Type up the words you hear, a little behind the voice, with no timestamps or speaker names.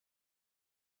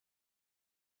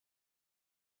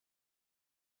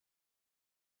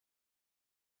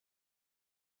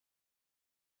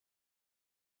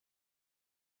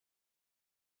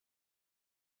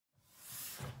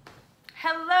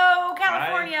Hello,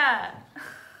 California!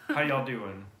 Hi. How y'all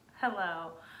doing?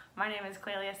 Hello. My name is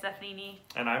Clelia Stefanini.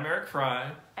 And I'm Eric Frey.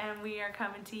 And we are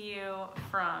coming to you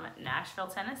from Nashville,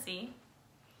 Tennessee.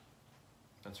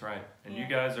 That's right. And you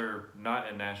guys are not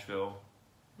in Nashville.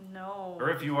 No. Or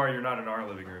if you are, you're not in our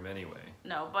living room anyway.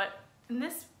 No, but in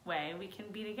this way, we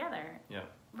can be together. Yeah.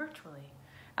 Virtually.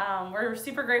 We're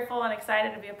super grateful and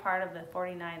excited to be a part of the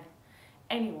 49th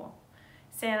Annual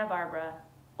Santa Barbara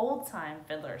Old Time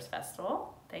Fiddlers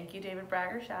Festival. Thank you, David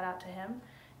Bragger. Shout out to him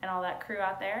and all that crew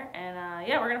out there. And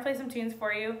yeah, we're going to play some tunes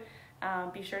for you.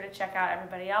 Be sure to check out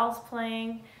everybody else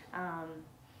playing.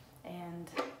 And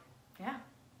yeah,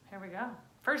 here we go.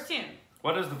 First tune.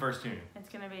 What is the first tune? It's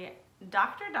going to be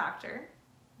Doctor Doctor,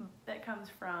 that comes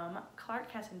from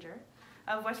Clark Kessinger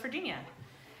of West Virginia.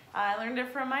 I learned it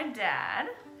from my dad,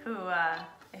 who,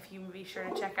 if you be sure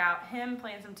to check out him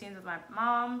playing some tunes with my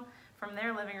mom from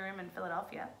their living room in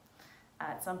Philadelphia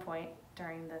at some point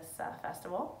during this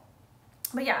festival.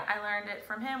 But yeah, I learned it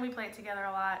from him. We play it together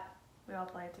a lot. We all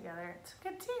play it together. It's a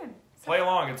good tune. So, play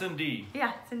along. It's in D.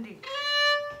 Yeah, it's in D.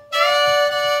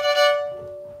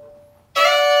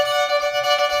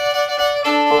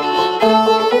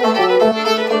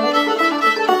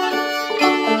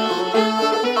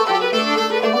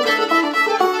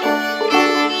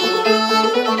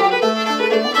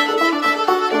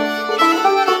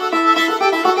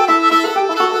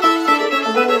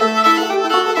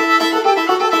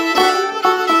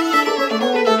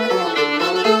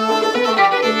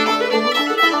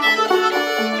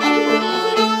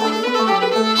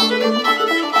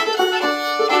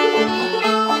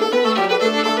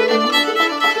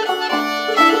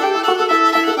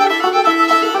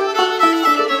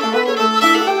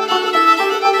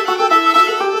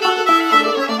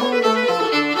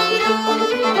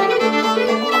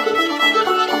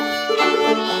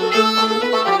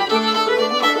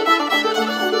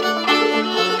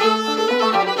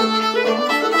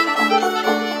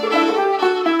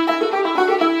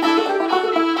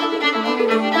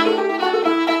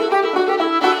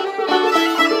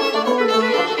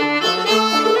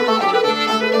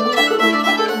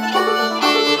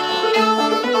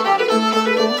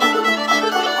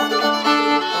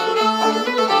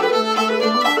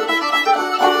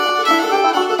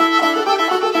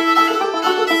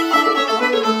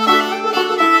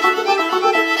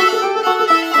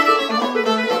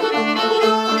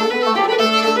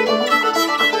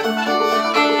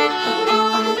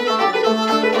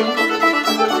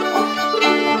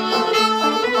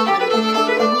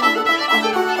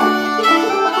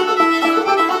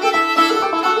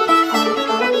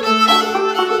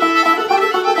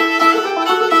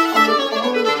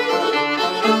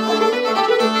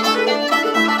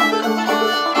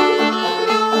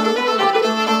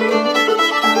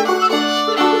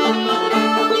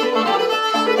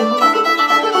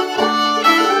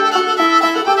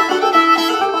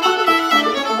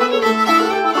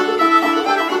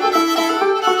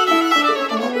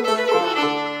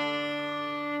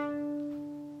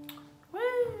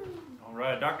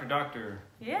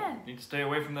 Yeah. Need to stay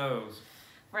away from those.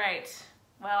 Right.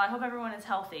 Well, I hope everyone is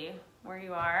healthy where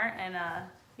you are and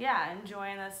yeah,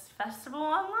 enjoying this festival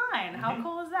online. How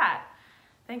cool is that?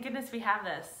 Thank goodness we have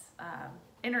this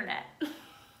internet.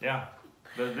 Yeah.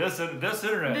 This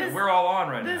internet that we're all on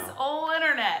right now. This old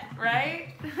internet,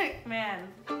 right? Man,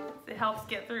 it helps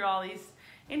get through all these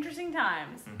interesting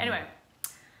times. Anyway.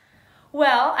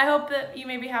 Well, I hope that you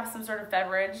maybe have some sort of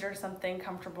beverage or something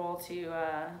comfortable to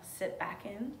sit back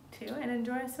in to and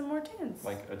enjoy some more tunes.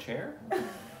 Like a chair?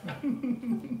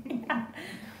 Yeah.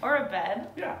 Or a bed.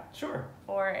 Yeah, sure.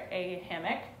 Or a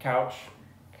hammock. Couch.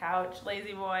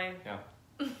 Lazy boy. Yeah.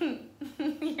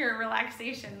 Your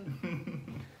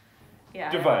relaxation. Yeah.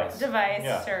 Device,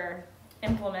 yeah. Or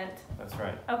implement. That's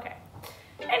right. Okay.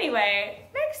 Anyway,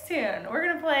 next tune we're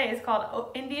going to play is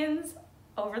called Indians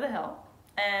Over the Hill.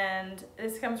 And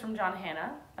this comes from John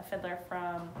Hanna, a fiddler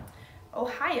from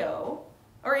Ohio,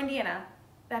 or Indiana,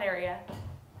 that area.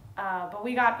 But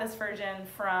we got this version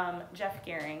from Jeff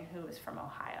Gehring, who is from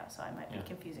Ohio, so I might be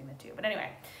confusing the two. But anyway,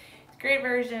 it's a great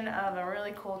version of a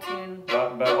really cool tune.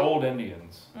 About old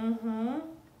Indians. Mm-hmm.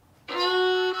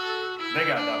 They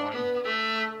got that one.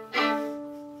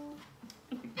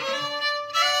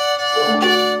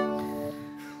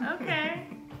 Okay.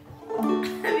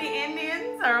 The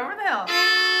Indians are over the hill.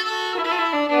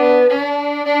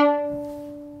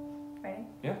 Ready?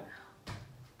 Yeah.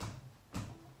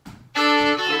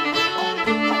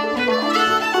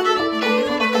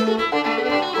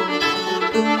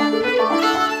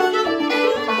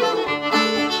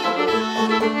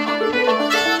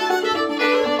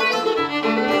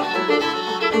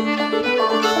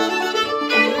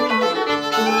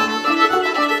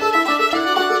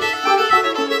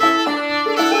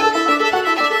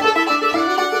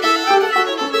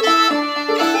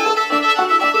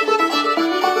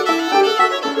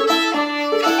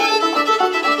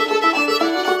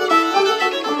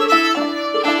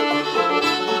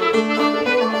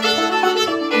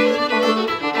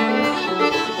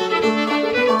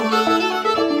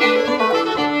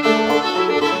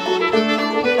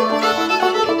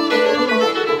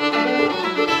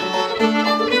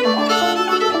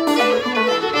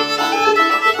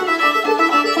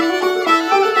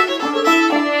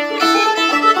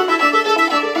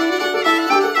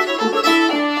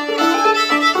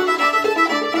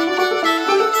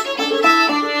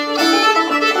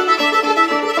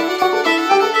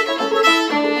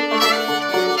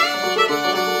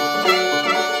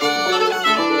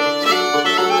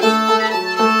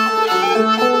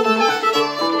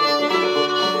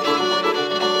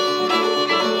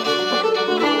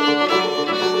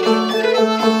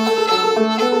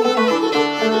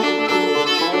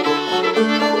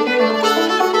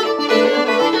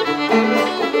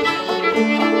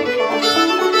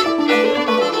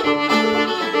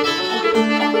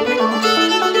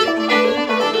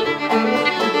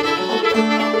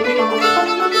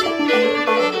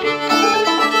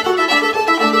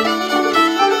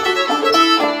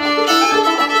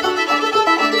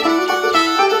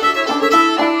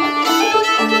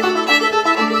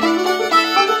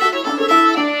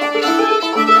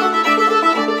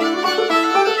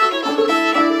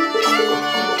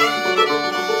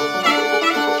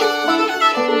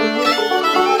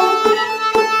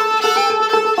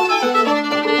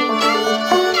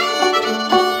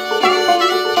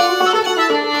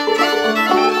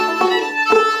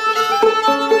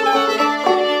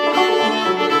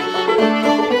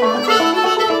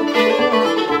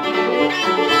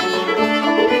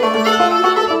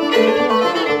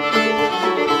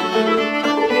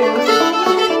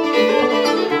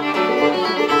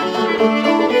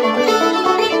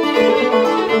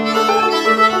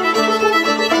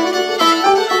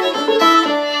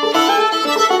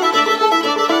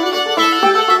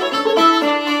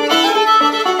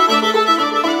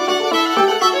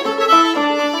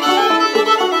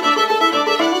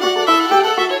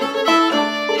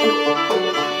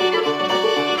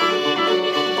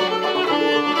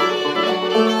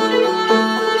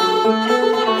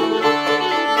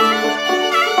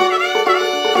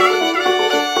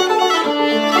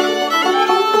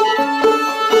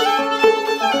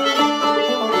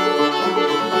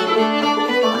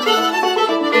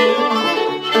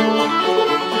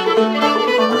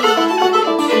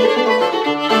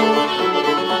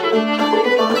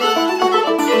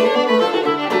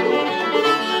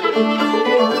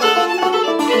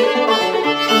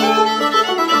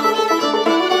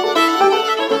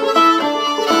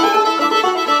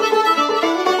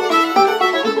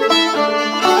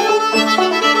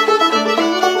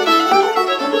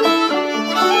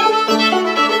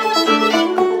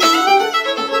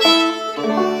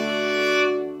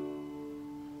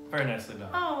 nicely done.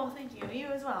 Oh, well, thank you. You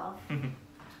as well.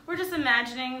 We're just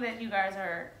imagining that you guys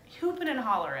are hooping and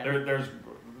hollering. There's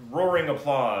roaring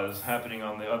applause happening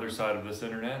on the other side of this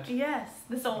internet. Yes,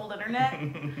 this old internet.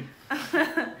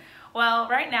 Well,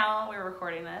 right now we're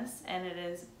recording this, and it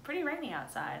is pretty rainy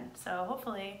outside. So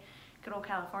hopefully, good old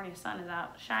California sun is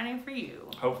out shining for you.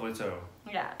 Hopefully so.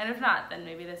 Yeah, and if not, then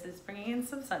maybe this is bringing in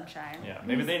some sunshine. Yeah,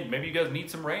 maybe you guys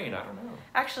need some rain. I don't know.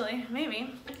 Actually,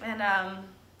 maybe. And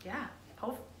yeah,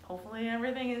 hopefully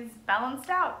everything is balanced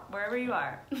out wherever you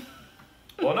are.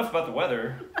 Well, enough about the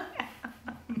weather.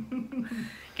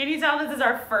 Can you tell this is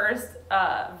our first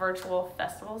virtual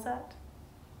festival set?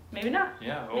 Maybe not.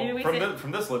 Yeah, well, Maybe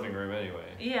from this living room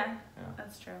anyway. Yeah,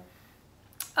 that's true.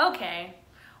 Okay,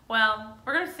 well,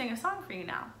 we're going to sing a song for you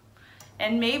now.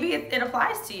 And maybe it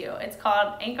applies to you. It's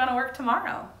called Ain't Gonna Work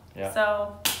Tomorrow. Yeah.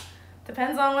 So,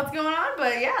 depends on what's going on,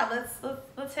 but yeah,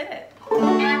 let's hit it.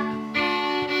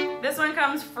 This one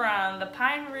comes from the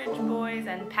Pine Ridge Boys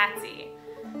and Patsy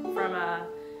from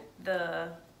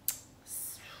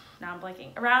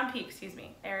Round Peak,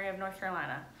 area of North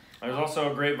Carolina. There's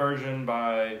also a great version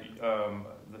by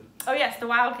Oh yes, the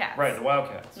Wildcats. Right, the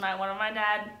Wildcats. One of my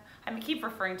dad. I keep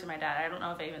referring to my dad. I don't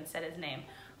know if I even said his name.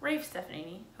 Rafe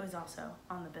Stefanini, who is also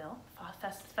on the bill,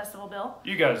 festival bill.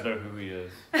 You guys know who he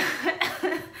is.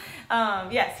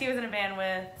 Yes, he was in a band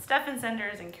with Stephen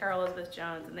Senders and Carol Elizabeth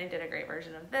Jones, and they did a great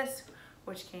version of this,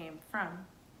 which came from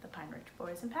the Pine Ridge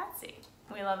Boys and Patsy.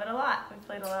 We love it a lot. We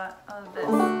played a lot of this.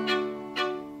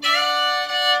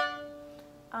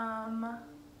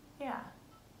 Yeah.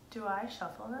 Do I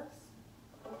shuffle this?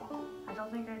 I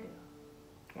don't think I do.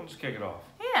 We'll just kick it off.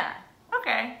 Yeah.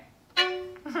 Okay.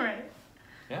 Ready?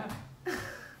 Yeah.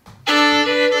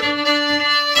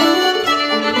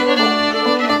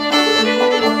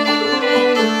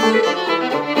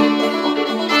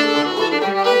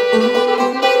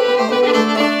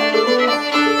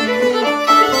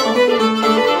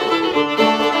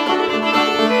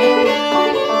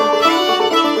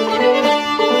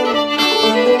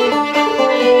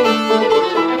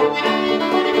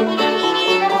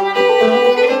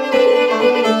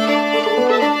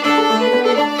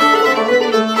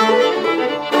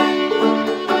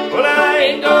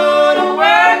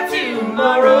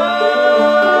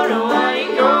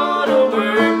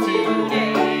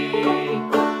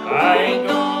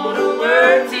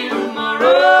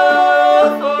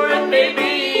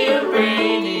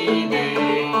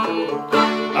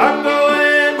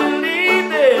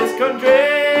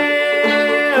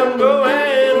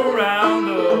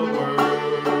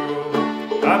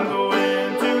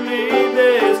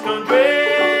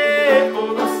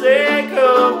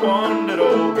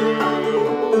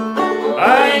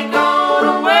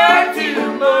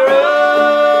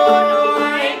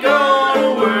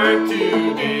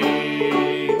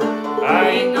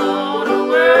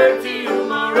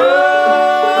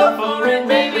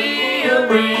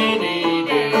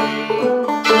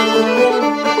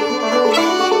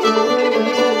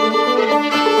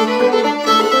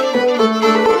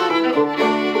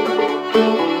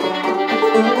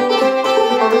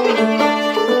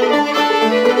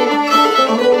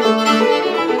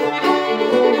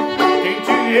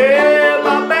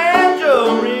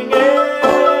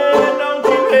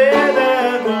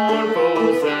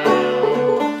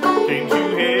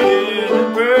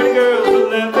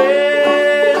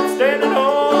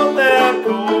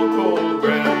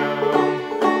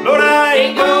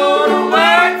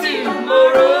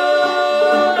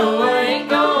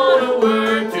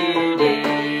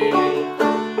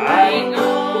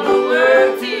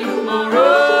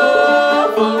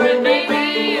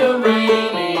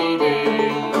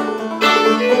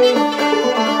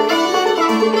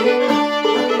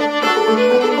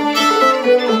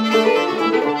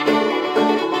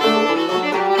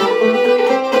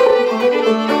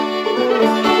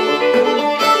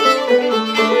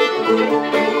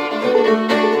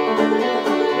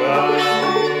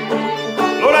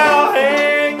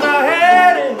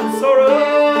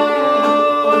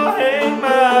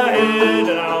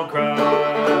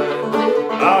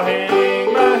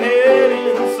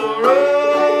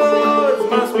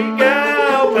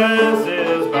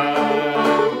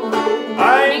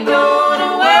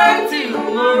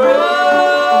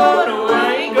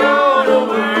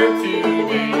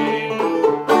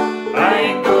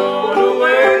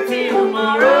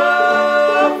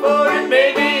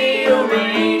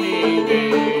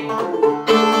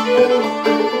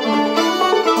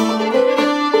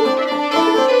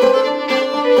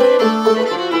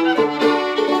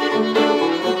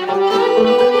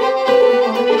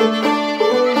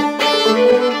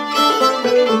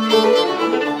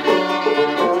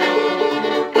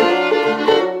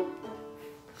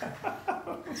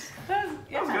 That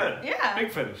was good. Yeah.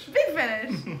 Big finish. Big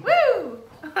finish. Woo!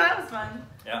 That was fun.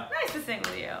 Yeah. Nice to sing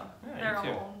with you. Yeah,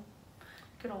 you too.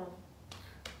 Good old.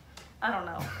 I don't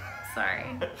know. Sorry.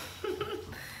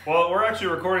 Well, we're actually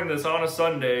recording this on a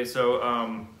Sunday, so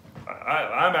I'm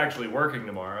actually working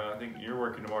tomorrow. I think you're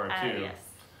working tomorrow too. Yes.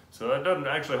 So that doesn't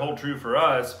actually hold true for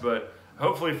us, but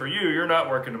hopefully for you, you're not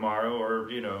working tomorrow, or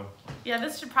Yeah,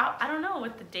 this should probably. I don't know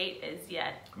what the date is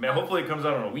yet. I mean, hopefully it comes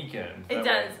out on a weekend. It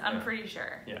does. I'm pretty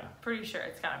sure. Yeah. Pretty sure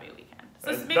it's gotta be a weekend.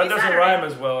 So That maybe doesn't Saturday. rhyme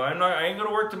as well. I ain't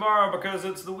gonna work tomorrow because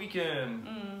it's the weekend.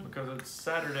 Because it's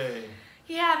Saturday.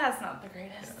 Yeah, that's not the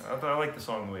greatest. Yeah, I like the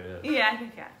song the way it is. Yeah, I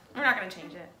think we're not gonna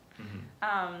change it.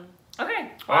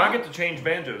 Okay. Well, I get to change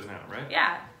banjos now, right?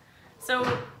 Yeah. So,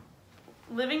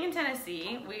 living in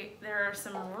Tennessee, there are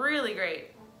some really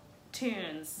great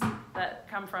tunes that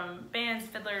come from bands,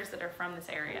 fiddlers that are from this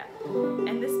area.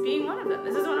 And this being one of them.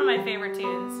 This is one of my favorite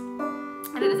tunes.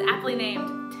 And it is aptly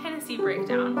named Tennessee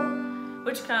Breakdown,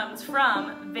 which comes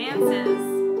from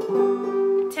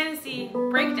Vance's Tennessee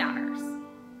Breakdowners.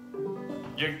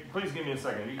 Please give me a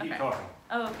second. You keep Okay. talking.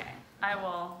 Oh, okay. I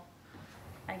will,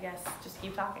 I guess, just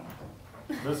keep talking.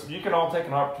 You can all take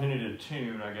an opportunity to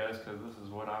tune, I guess, because this is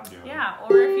what I'm doing. Yeah,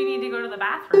 or if you need to go to the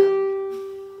bathroom.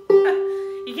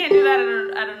 You can't do that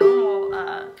at a normal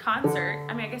concert.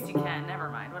 I mean, I guess you can. Never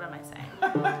mind. What am I saying?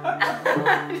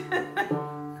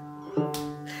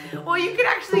 Well, you could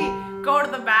actually go to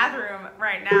the bathroom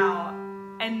right now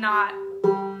and not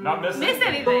miss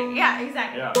anything. Yeah,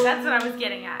 exactly. Yeah. That's what I was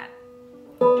getting at.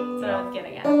 That's what I was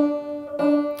getting at.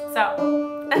 So,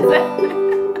 that's it.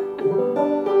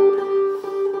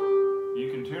 You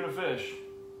can tune a fish.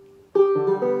 There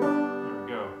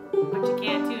we go. But you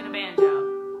can't tune a banjo.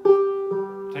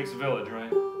 Takes a village,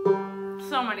 right?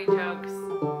 So many jokes.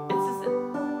 It's just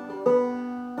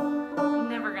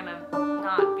never gonna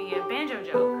not be a banjo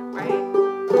joke, right?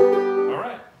 All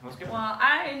right, let's go. Well,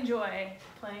 I enjoy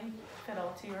playing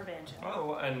fiddle to your banjo.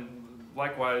 Oh, and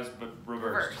likewise, but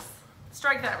reversed. Reverse.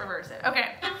 Strike that, reverse it.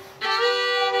 Okay.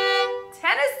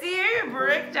 Tennessee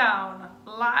Breakdown.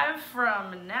 Live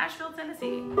from Nashville,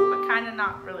 Tennessee. But kind of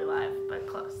not really live, but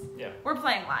close. Yeah. We're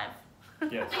playing live.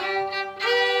 Yes.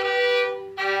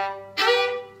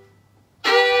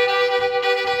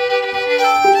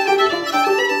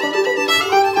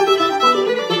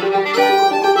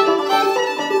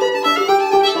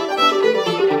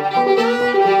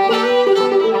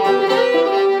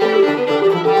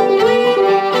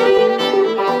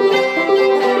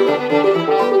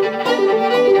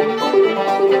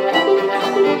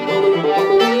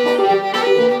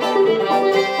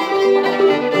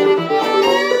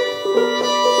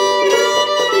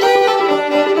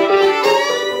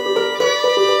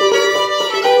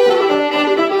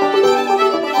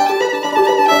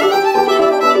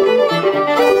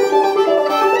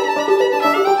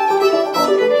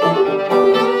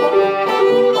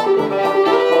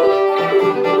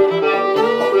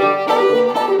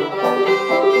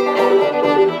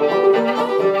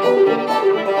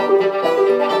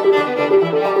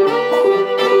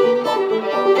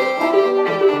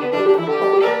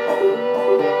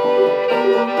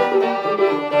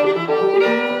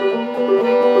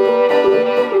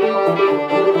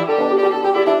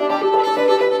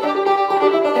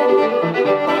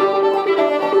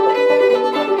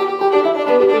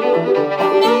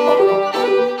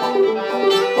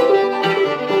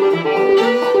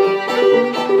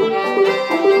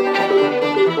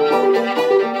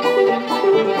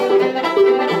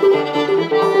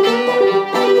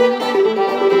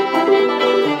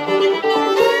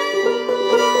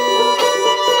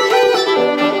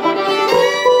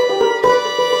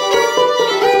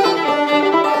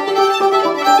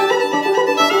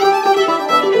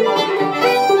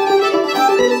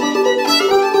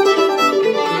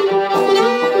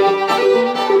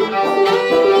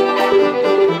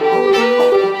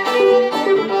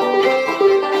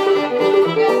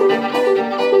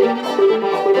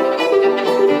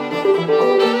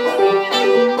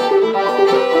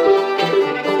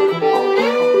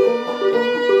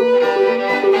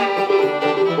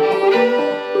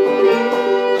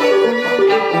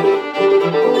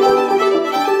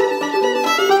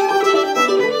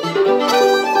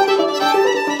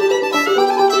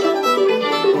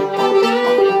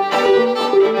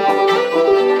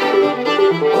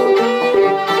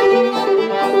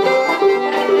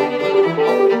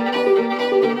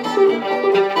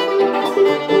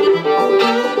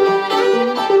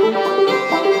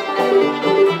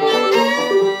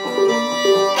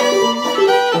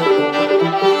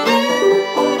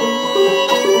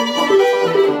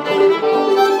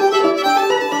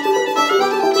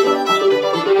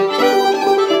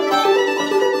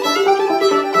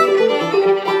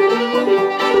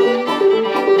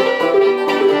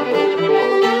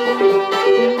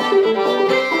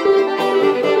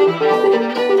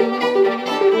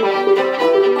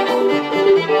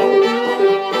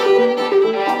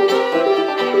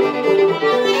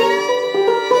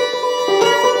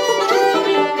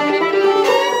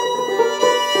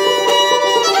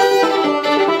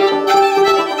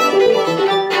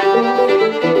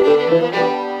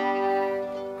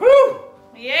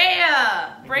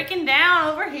 breaking down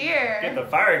over here. Get the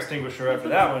fire extinguisher after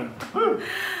that one. Woo.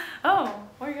 Oh,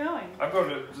 where are you going? I'm going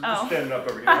to just standing up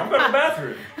over here. I'm going to the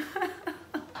bathroom.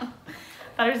 Thought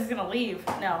I was just gonna leave.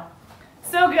 No.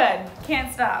 So good.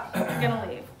 Can't stop. Gonna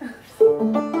leave.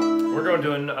 We're going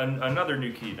to another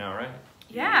new key now, right?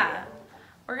 Yeah.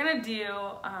 We're gonna do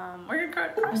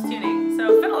cross tuning.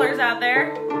 So fiddlers out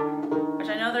there, which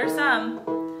I know there's some,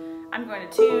 I'm going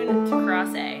to tune to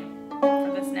cross A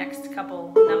for this next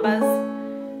couple numbers.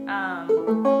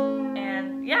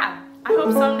 And yeah, I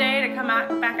hope someday to come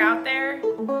back out there.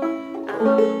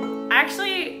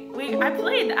 I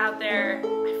played out there,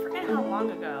 I forget how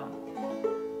long ago.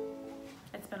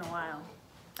 It's been a while.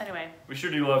 Anyway. We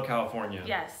sure do love California.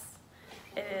 Yes,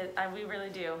 it is. We really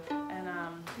do. And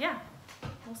yeah,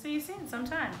 we'll see you soon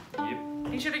sometime.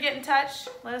 Yep. Be sure to get in touch.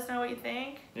 Let us know what you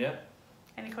think. Yep.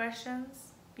 Any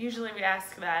questions? Usually we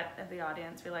ask that of the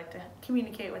audience. We like to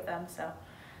communicate with them. So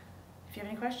if you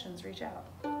have any questions, reach out.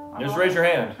 Just raise your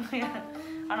hand. Yeah,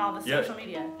 on all the social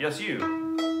media. Yes, you.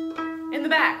 In the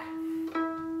back.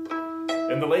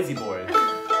 And the lazy boy.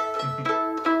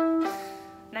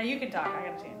 Now you can talk. I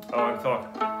gotta change. Oh, I can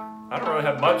talk. I don't really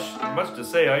have much to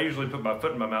say. I usually put my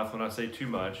foot in my mouth when I say too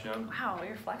much. You know? Wow,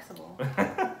 you're flexible.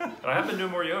 I have been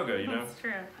doing more yoga, you know. That's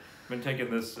true. Been taking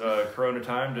this Corona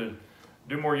time to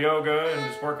do more yoga and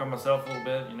just work on myself a little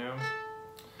bit, you know.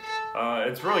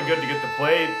 It's really good to get to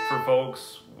play for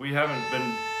folks. We haven't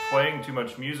been playing too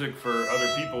much music for other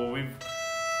people.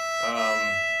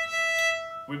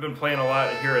 We've been playing a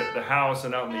lot here at the house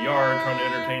and out in the yard, trying to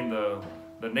entertain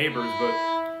the neighbors, but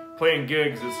playing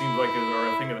gigs, it seems like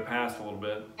are a thing of the past a little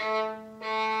bit.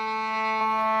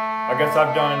 I guess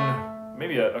I've done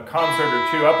maybe a concert or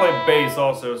two. I play bass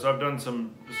also, so I've done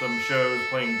some shows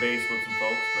playing bass with some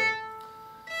folks, but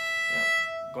yeah,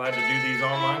 glad to do these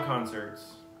online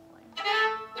concerts.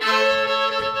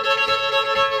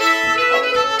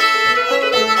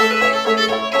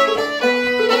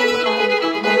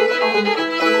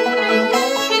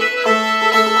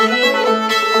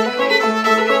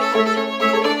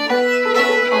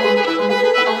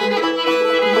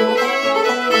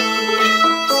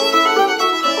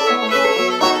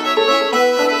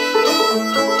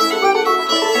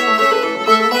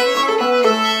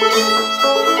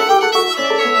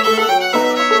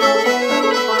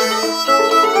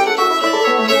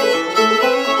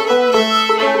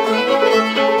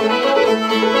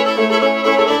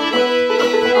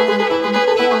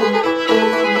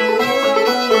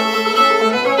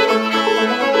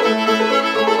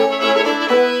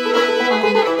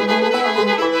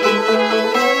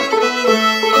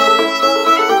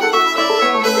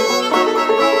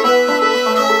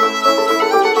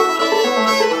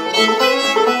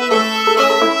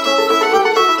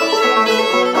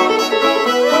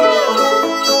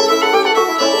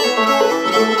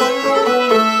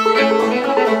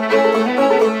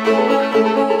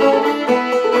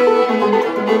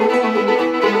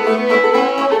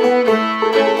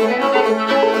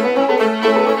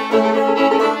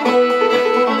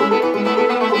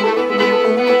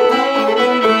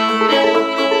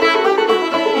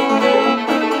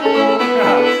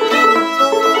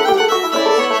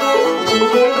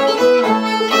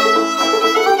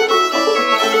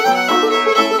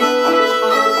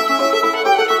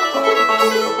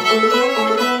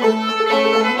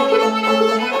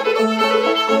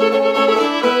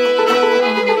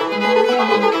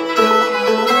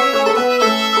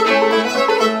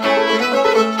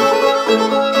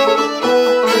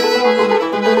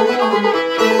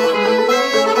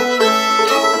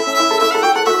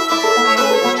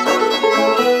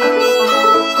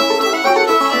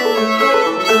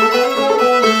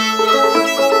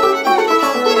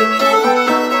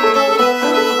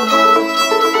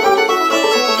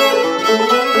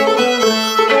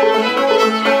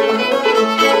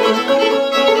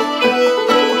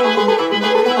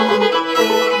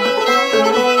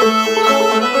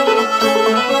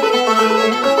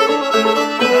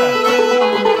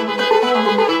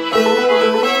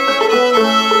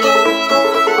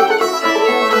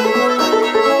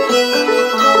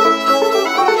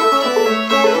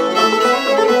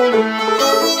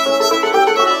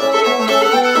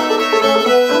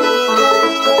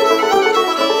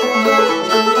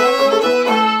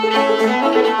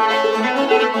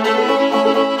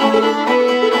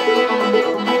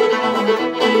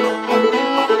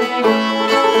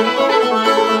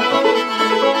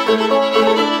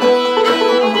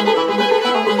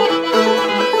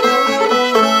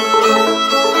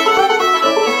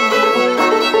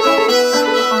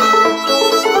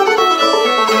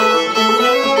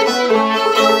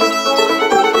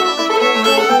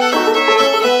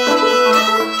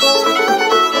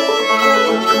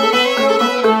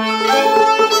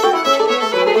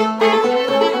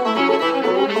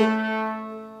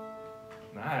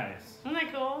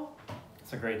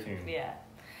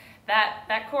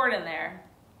 that chord in there.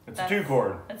 It's a 2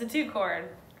 chord. It's a 2 chord.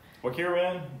 What key are we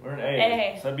in? We're in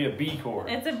A. So that'd be a B chord.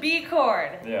 It's a B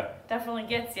chord. Yeah. Definitely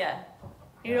gets you.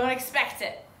 You don't expect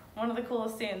it. One of the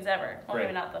coolest tunes ever. Well,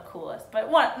 maybe not the coolest, but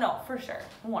for sure.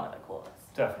 One of the coolest.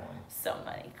 Definitely. So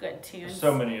many good tunes. There's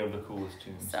so many of the coolest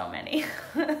tunes. So many.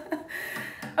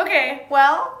 Okay,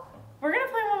 well, we're going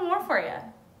to play one more for you.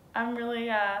 I'm really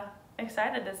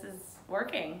excited this is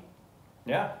working.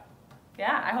 Yeah.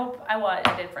 Yeah,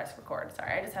 I did press record.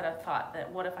 Sorry, I just had a thought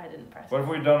that what if I didn't press What if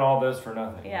we'd done all this for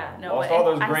nothing? Yeah, no, Lost all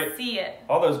those I see it.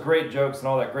 All those great jokes and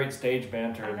all that great stage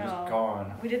banter are just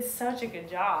gone. We did such a good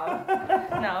job.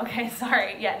 No, okay,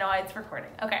 sorry. Yeah, no, it's recording.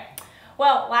 Okay.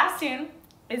 Well, last tune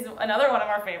is another one of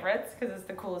our favorites because it's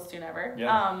the coolest tune ever.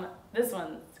 Yeah. This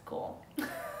one's cool.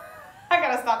 I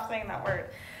gotta stop saying that word.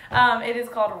 It is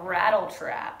called Rattle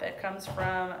Trap. It comes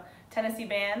from Tennessee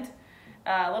band,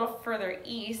 a little further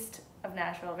east of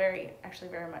Nashville, very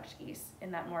much east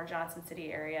in that more Johnson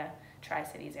City area,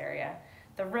 Tri-Cities area.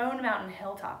 The Roan Mountain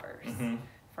Hilltoppers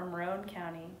from Roan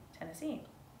County, Tennessee.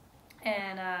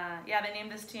 And they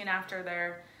named this tune after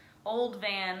their old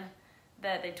van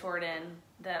that they toured in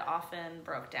that often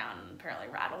broke down and apparently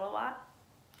rattled a lot.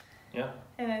 Yeah.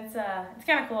 And it's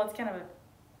kind of cool. It's kind of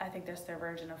I think that's their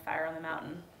version of Fire on the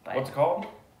Mountain. But what's it called?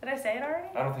 Did I say it already?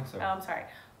 I don't think so. Oh, I'm sorry.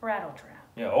 Rattle Trap.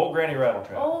 Yeah, Old Granny Rattle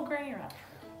Trap. Old Granny Rattle Trap.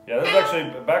 Yeah, this is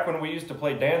actually back when we used to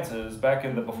play dances back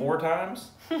in the before times.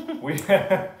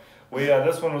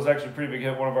 This one was actually a pretty big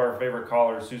hit. One of our favorite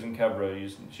callers, Susan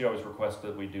Kebra, she always requested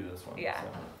that we do this one. Yeah, so.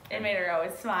 It made her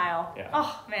always smile. Yeah.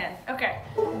 Oh man. Okay,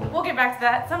 we'll get back to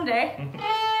that someday.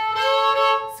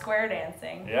 Square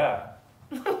dancing. Yeah.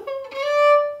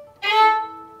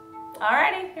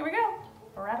 Alrighty, here we go.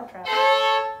 A rattle trap.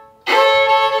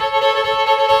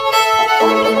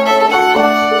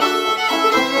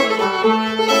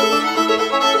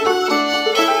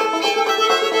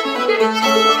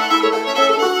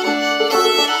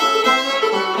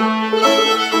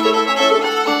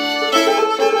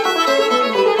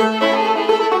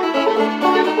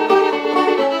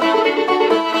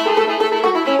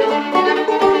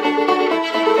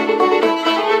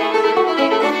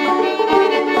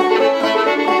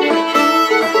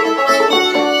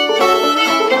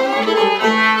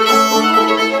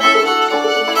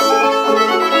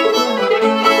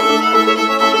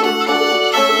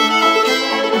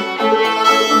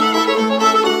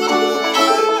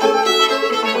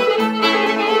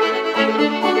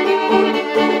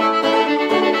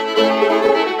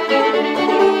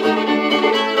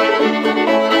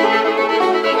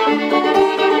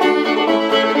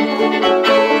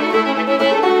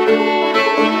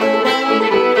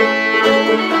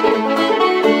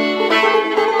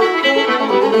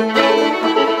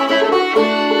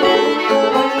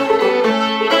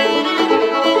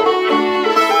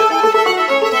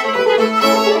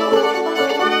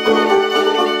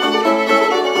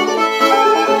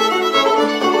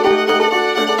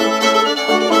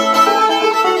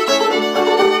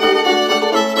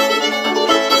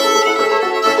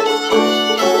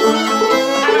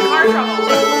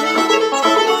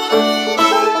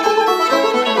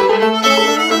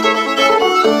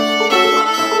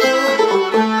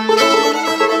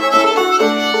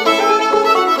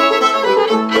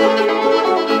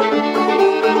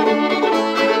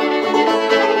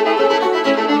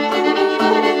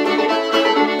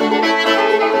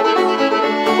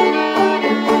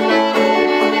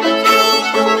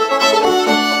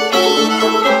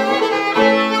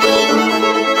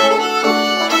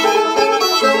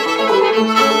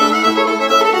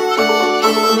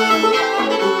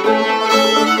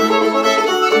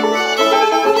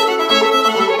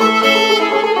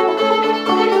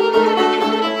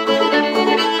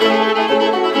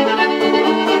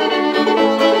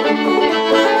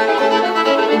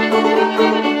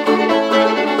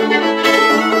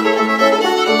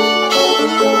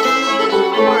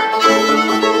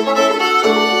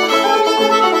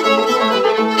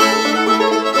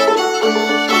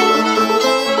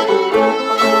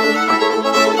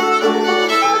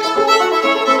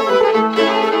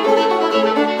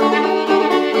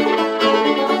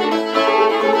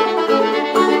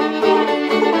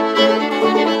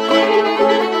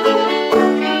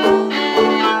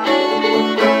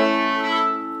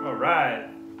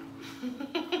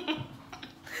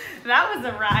 That was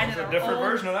a ride. It's a different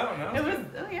version of that one, huh? It was,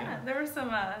 oh yeah, there were some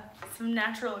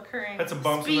natural occurring. Had some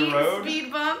bumps in the road.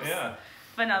 Speed bumps. Yeah.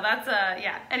 But no, that's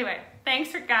yeah. Anyway,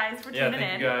 thanks for guys for tuning in. Yeah,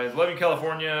 thank you guys. Love you,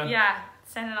 California. Yeah,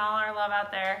 sending all our love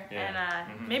out there. Yeah.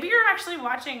 And maybe you're actually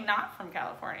watching not from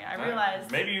California. I realized.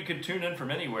 Maybe you could tune in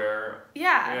from anywhere.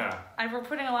 Yeah. We're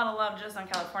putting a lot of love just on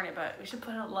California, but we should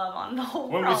put a love on the whole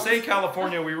world. When we say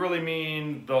California, we really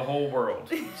mean the whole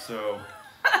world. So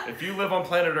if you live on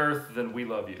planet Earth, then we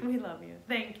love you. We love you.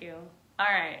 Thank you. All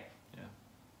right. Yeah.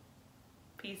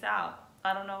 Peace out.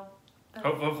 I don't know.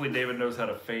 Hopefully David knows how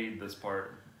to fade this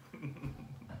part.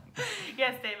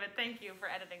 Yes, David. Thank you for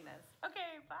editing this.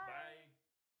 Okay, bye. Bye.